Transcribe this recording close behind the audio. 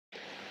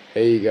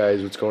Hey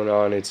guys, what's going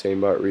on? It's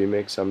Aimbot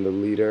Remix. I'm the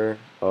leader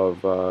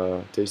of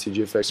Tasty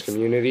GFX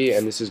community,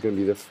 and this is going to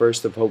be the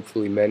first of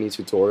hopefully many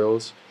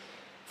tutorials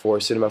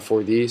for Cinema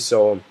 4D.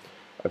 So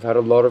I've had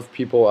a lot of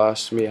people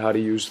ask me how to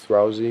use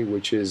Thrausi,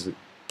 which is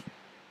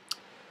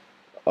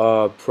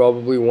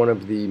probably one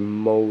of the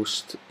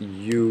most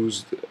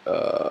used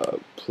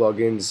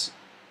plugins,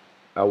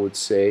 I would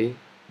say,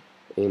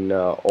 in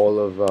all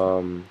of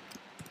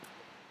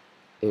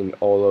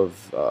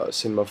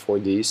Cinema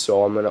 4D.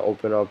 So I'm going to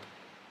open up,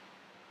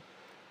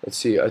 let's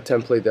see, a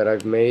template that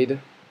I've made.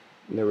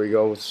 There we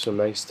go, with some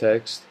nice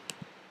text.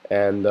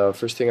 And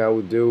first thing I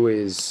would do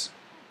is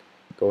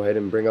go ahead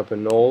and bring up a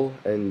null,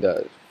 and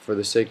for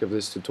the sake of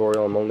this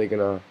tutorial I'm only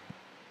gonna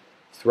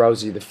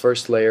Thrausi the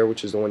first layer,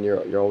 which is the one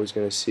you're always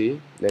gonna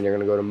see. Then you're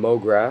gonna go to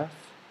MoGraph,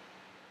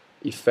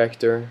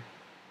 Effector,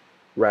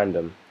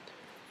 Random,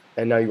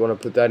 and now you want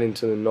to put that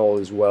into the null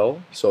as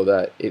well, so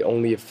that it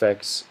only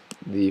affects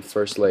the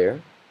first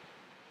layer.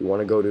 You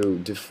want to go to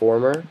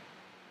Deformer,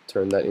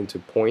 turn that into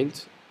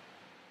Point,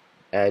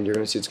 and you're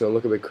going to see it's going to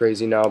look a bit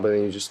crazy now, but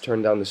then you just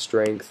turn down the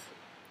strength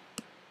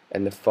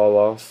and the fall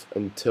off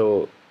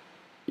until,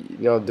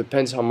 it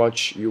depends how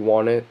much you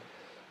want it.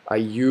 I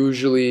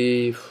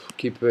usually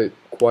keep it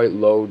quite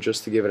low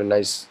just to give it a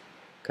nice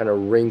kind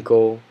of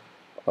wrinkle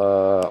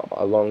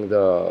along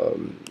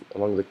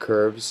the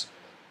curves,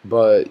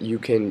 but you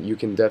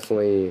can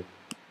definitely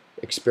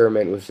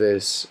experiment with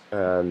this,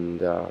 and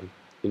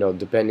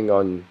depending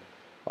on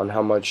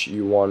how much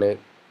you want it,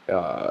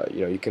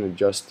 you can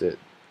adjust it.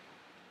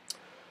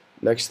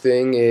 Next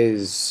thing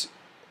is,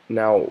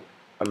 now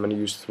I'm going to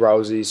use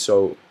Thrausi,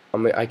 so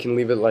I can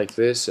leave it like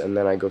this, and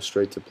then I go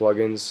straight to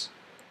plugins,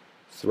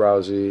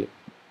 Thrausi,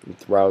 and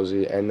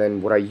Thrausi, and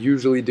then what I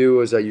usually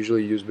do is I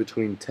usually use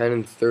between 10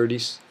 and 30,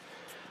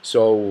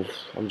 so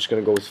I'm just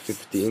going to go with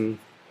 15.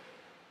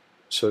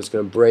 So it's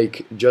going to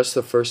break just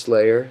the first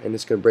layer, and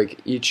it's going to break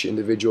each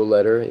individual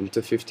letter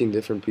into 15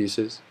 different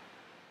pieces,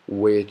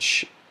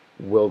 which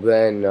will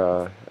then,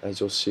 as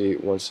you'll see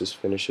once this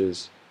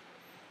finishes,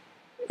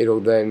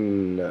 it'll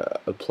then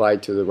apply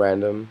to the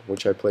random,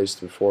 which I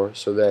placed before.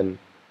 So then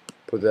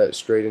put that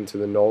straight into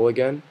the null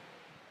again,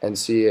 and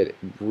see it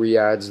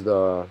re-adds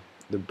the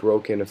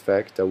broken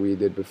effect that we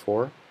did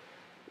before.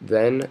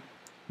 Then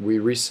we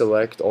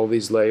reselect all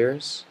these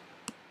layers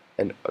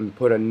and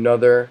put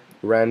another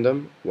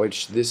random,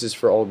 which this is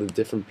for all the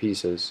different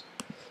pieces.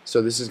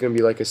 So this is going to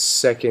be like a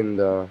second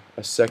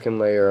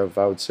layer of,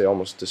 I would say,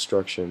 almost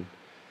destruction.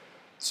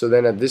 So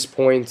then at this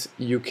point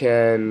you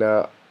can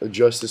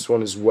adjust this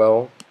one as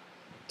well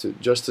to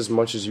just as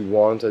much as you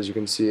want. As you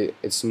can see,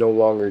 it's no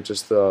longer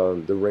just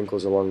the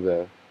wrinkles along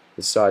the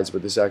sides,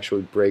 but this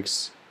actually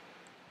breaks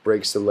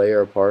the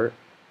layer apart.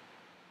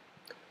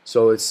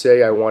 So let's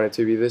say I want it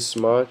to be this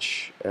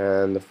much,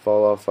 and the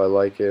fall off, I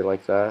like it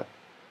like that.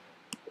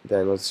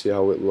 Then let's see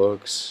how it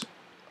looks.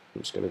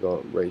 I'm just gonna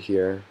go right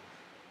here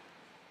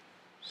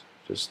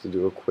just to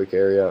do a quick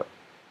area.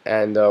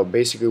 And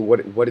basically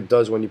what it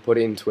does when you put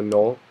it into a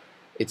null,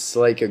 it's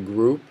like a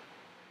group.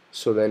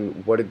 So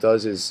then what it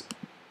does is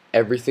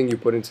everything you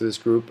put into this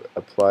group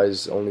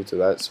applies only to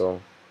that,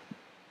 so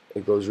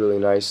it goes really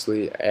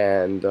nicely.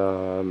 And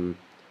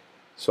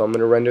so I'm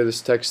gonna render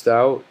this text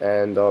out,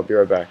 and I'll be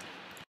right back.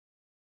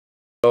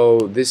 So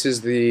this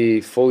is the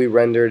fully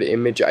rendered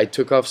image. I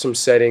took off some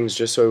settings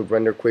just so it would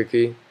render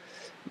quickly,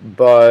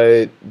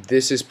 but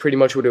this is pretty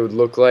much what it would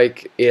look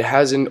like. It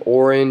has an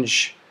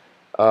orange,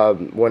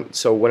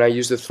 when I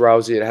use the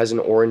Thrausi, it has an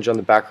orange on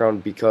the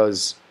background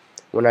because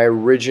when I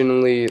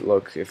originally,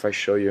 look, if I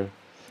show you,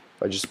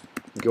 if I just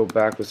go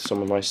back with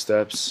some of my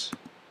steps,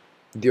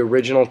 the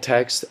original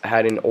text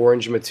had an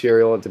orange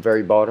material at the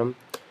very bottom.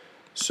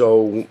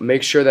 So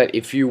make sure that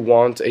if you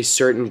want a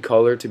certain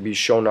color to be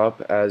shown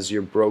up as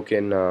your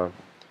broken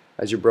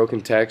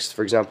text,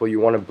 for example, you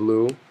want a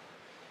blue,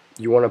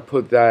 you want to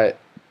put that,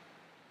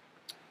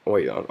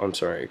 wait, I'm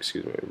sorry,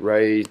 excuse me,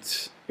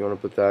 right, you want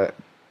to put that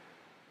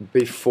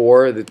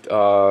before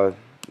the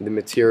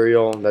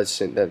material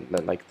that's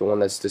like the one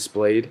that's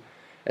displayed,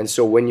 and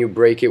so when you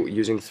break it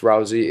using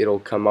Thrausi, it'll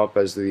come up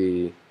as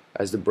the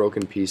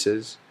broken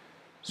pieces.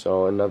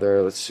 So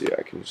another, let's see,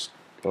 I can just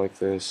go like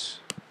this,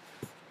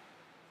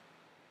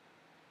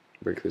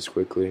 break this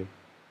quickly,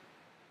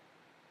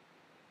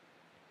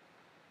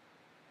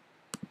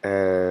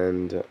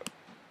 and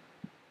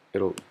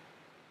it'll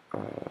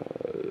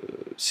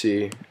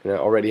see, and it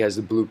already has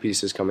the blue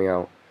pieces coming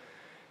out.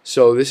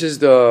 So this is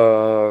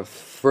the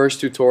first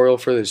tutorial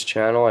for this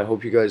channel. I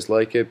hope you guys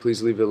like it.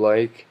 Please leave a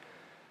like,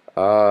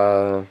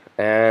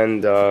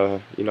 and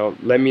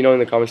let me know in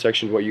the comment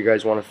section what you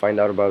guys want to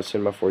find out about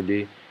Cinema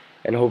 4D,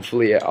 and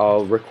hopefully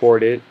I'll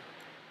record it.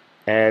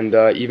 And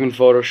even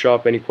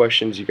Photoshop, any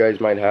questions you guys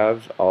might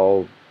have,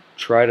 I'll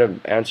try to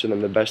answer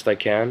them the best I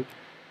can.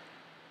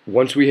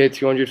 Once we hit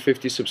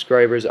 250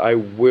 subscribers, I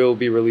will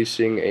be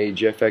releasing a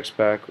GFX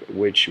pack,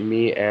 which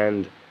me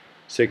and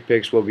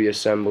SickPix will be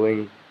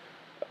assembling.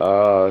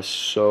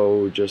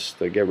 So just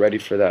get ready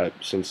for that,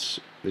 since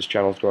this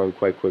channel is growing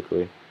quite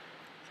quickly.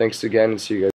 Thanks again, and see you guys.